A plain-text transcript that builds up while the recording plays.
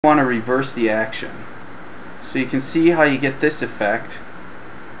want to reverse the action. So you can see how you get this effect.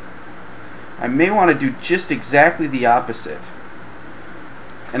 I may want to do just exactly the opposite.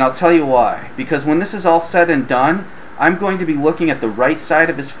 And I'll tell you why. Because when this is all said and done, I'm going to be looking at the right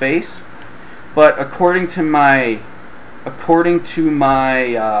side of his face, but according to my my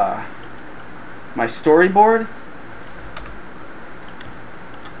storyboard,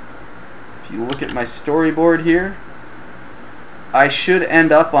 if you look at my storyboard here, I should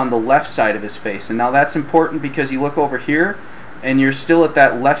end up on the left side of his face. And now that's important because you look over here and you're still at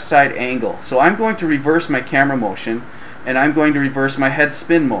that left side angle. So I'm going to reverse my camera motion, and I'm going to reverse my head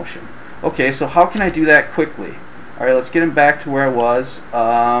spin motion. Okay, so how can I do that quickly? Alright, let's get him back to where I was.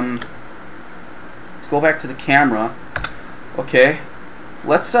 Let's go back to the camera. Okay,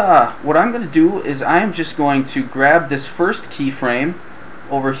 let's what I'm going to do is I'm just going to grab this first keyframe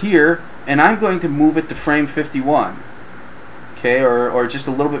over here, and I'm going to move it to frame 51. Okay, or just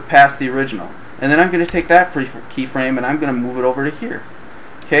a little bit past the original. And then I'm going to take that keyframe and I'm going to move it over to here.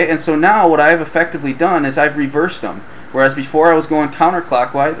 Okay, and so now what I've effectively done is I've reversed them. Whereas before I was going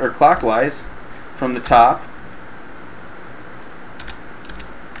counterclockwise or clockwise from the top.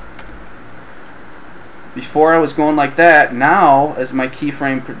 Before I was going like that. Now, as my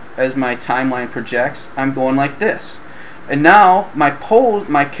keyframe, as my timeline projects, I'm going like this. And now my pose,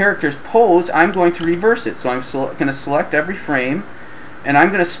 my character's pose, I'm going to reverse it. So I'm going to select every frame, and I'm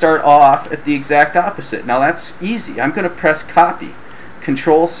going to start off at the exact opposite. Now that's easy. I'm going to press copy,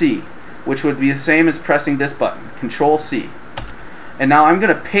 Control C, which would be the same as pressing this button, Control C. And now I'm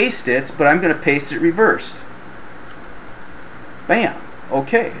going to paste it, but I'm going to paste it reversed. Bam.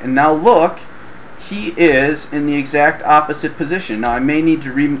 Okay, and now look, he is in the exact opposite position. Now I may need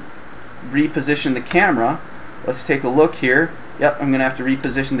to reposition the camera. Let's take a look here. Yep, I'm going to have to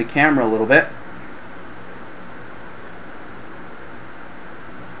reposition the camera a little bit.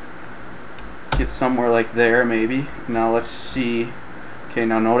 Get somewhere like there maybe. Now let's see. Okay,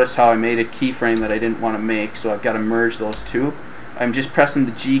 now notice how I made a keyframe that I didn't want to make, so I've got to merge those two. I'm just pressing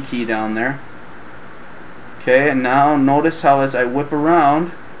the G key down there. Okay, and now notice how as I whip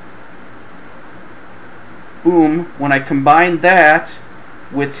around, boom, when I combine that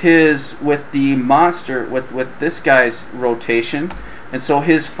with the monster, with this guy's rotation, and so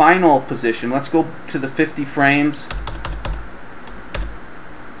his final position, let's go to the 50 frames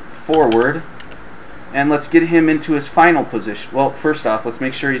forward, and let's get him into his final position. Well, first off, let's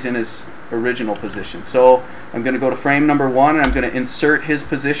make sure he's in his original position. So I'm going to go to frame number 1, and I'm going to insert his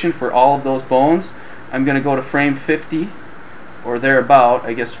position for all of those bones. I'm going to go to frame 50, or thereabout,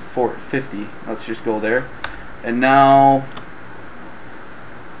 I guess 50. Let's just go there. And now,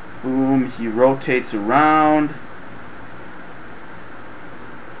 boom, he rotates around.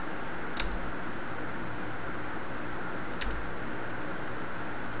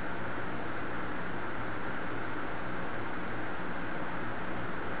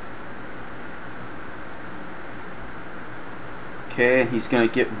 Okay, and he's going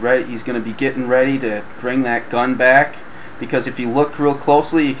to get ready. He's going to be getting ready to bring that gun back, because if you look real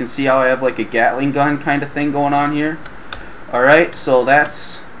closely, you can see how I have like a Gatling gun kind of thing going on here. All right, so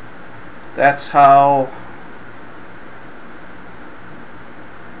that's how.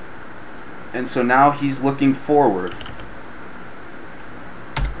 And so now he's looking forward.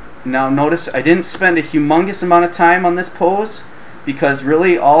 Now notice I didn't spend a humongous amount of time on this pose, because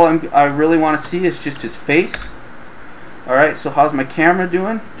really all I really want to see is just his face. Alright, so how's my camera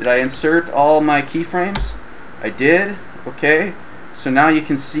doing? Did I insert all my keyframes? I did. Okay, so now you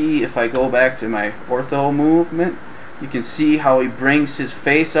can see, if I go back to my ortho movement, you can see how he brings his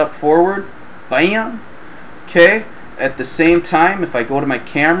face up forward. Bam! Okay, at the same time, if I go to my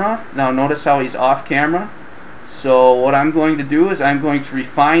camera, now notice how he's off camera. So what I'm going to do is I'm going to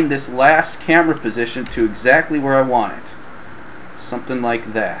refine this last camera position to exactly where I want it. Something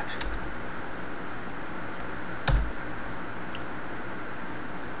like that.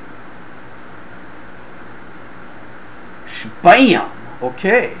 Bam!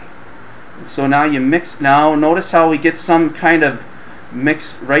 Okay. So now you mix. Now notice how we get some kind of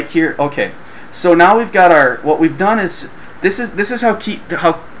mix right here. Okay. So now we've got our. What we've done is this is how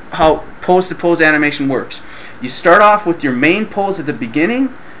pose to pose animation works. You start off with your main pose at the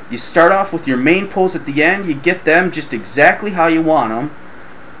beginning. You start off with your main pose at the end. You get them just exactly how you want them,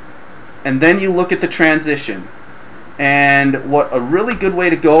 and then you look at the transition. And what a really good way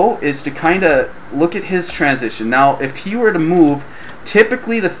to go is to kind of look at his transition. Now, if he were to move,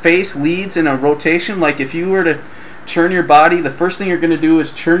 typically the face leads in a rotation. Like if you were to turn your body, the first thing you're going to do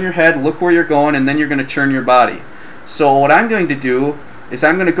is turn your head, look where you're going, and then you're going to turn your body. So what I'm going to do is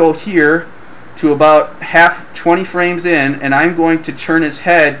I'm going to go here, to about 20 frames in, and I'm going to turn his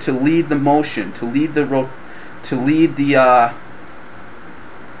head to lead the motion, to lead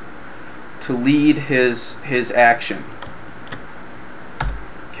his action.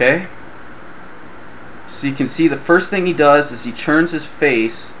 Okay? So you can see the first thing he does is he turns his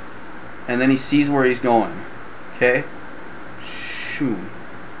face, and then he sees where he's going. Okay? Shoom.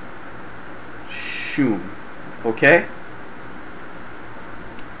 Shoom. Okay?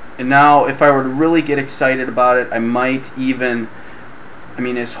 And now, if I were to really get excited about it, I might even, I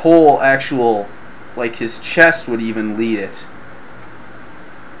mean, his whole actual, like his chest would even lead it.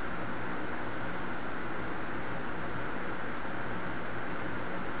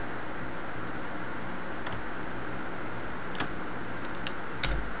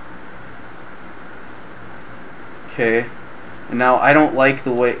 Okay, and now I don't like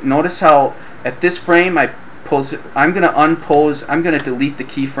the way, notice how at this frame I pose it, I'm going to unpose, I'm going to delete the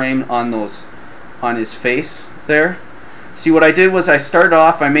keyframe on his face there. See, what I did was I started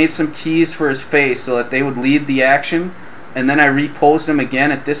off, I made some keys for his face so that they would lead the action, and then I reposed them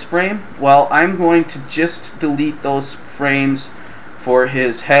again at this frame. Well, I'm going to just delete those frames for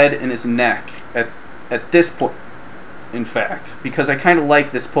his head and his neck at this point, in fact, because I kind of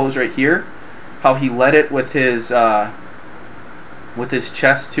like this pose right here, how he led it with his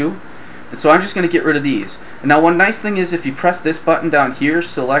chest too. And so I'm just going to get rid of these. And now one nice thing is if you press this button down here,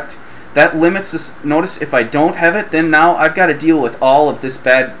 select, that limits this. Notice if I don't have it, then now I've got to deal with all of this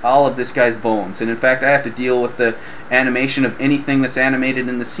guy's bones. And in fact, I have to deal with the animation of anything that's animated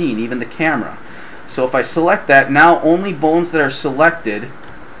in the scene, even the camera. So if I select that, now only bones that are selected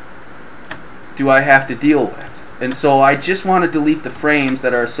do I have to deal with. And so I just want to delete the frames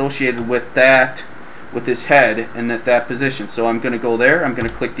that are associated with that, with his head and at that position. So I'm going to go there, I'm going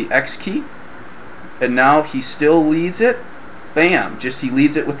to click the X key, and now he still leads it. Bam, just he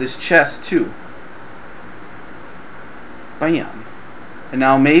leads it with his chest too. Bam. And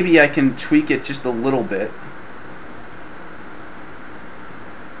now maybe I can tweak it just a little bit.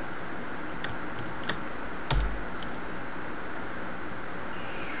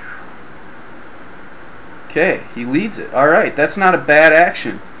 Okay, he leads it. Alright, that's not a bad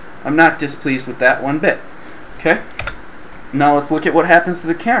action. I'm not displeased with that one bit. Okay, now let's look at what happens to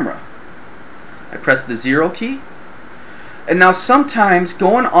the camera. I press the 0 key, and now sometimes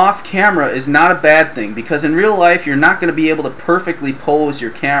going off camera is not a bad thing, because in real life you're not going to be able to perfectly pose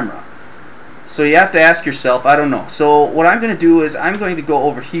your camera. So you have to ask yourself, I don't know. So what I'm going to do is I'm going to go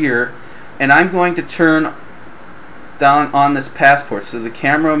over here, and I'm going to turn down on this passport, so the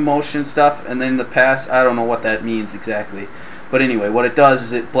camera motion stuff, and then the pass, I don't know what that means exactly, but anyway, what it does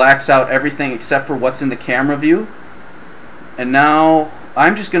is it blacks out everything except for what's in the camera view. And now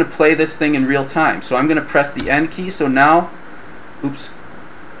I'm just going to play this thing in real time, so I'm going to press the N key. So now, oops,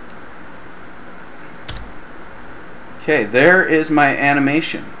 okay, there is my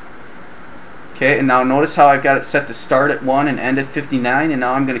animation. Okay, and now notice how I've got it set to start at 1 and end at 59, and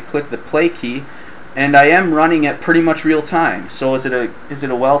now I'm going to click the play key, and I am running at pretty much real time. So is it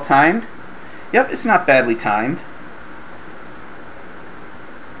a well timed? Yep, it's not badly timed.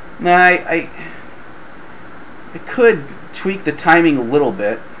 Now I could tweak the timing a little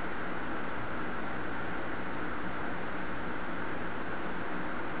bit.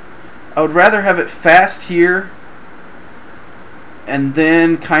 I would rather have it fast here and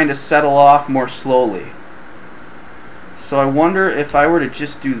then kind of settle off more slowly. So I wonder if I were to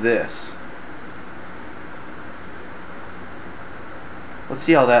just do this. Let's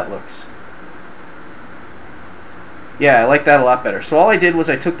see how that looks. Yeah, I like that a lot better. So all I did was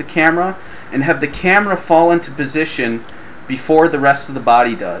I took the camera and have the camera fall into position before the rest of the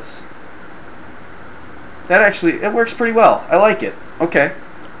body does. That actually, it works pretty well. I like it. Okay.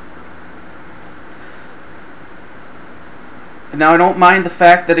 And now I don't mind the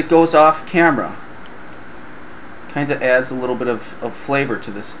fact that it goes off camera. Kind of adds a little bit of flavor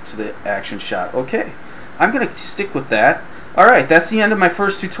to the action shot. Okay. I'm going to stick with that. Alright, that's the end of my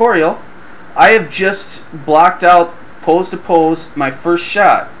first tutorial. I have just blocked out pose to pose my first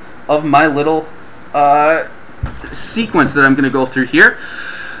shot of my little sequence that I'm going to go through here.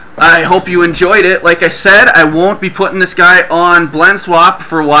 I hope you enjoyed it. Like I said, I won't be putting this guy on blendswap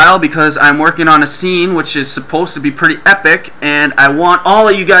for a while because I'm working on a scene which is supposed to be pretty epic, and I want all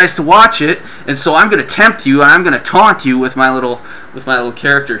of you guys to watch it. And so I'm going to tempt you, and I'm going to taunt you with my little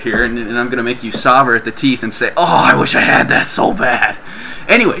character here, and I'm going to make you sour at the teeth and say, "Oh, I wish I had that so bad."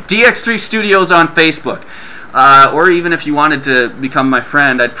 Anyway, DX3 Studios on Facebook. Or even if you wanted to become my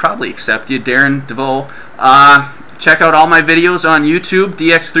friend, I'd probably accept you, Darren DeVoe. Check out all my videos on YouTube,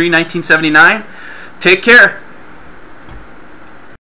 DX3 1979. Take care.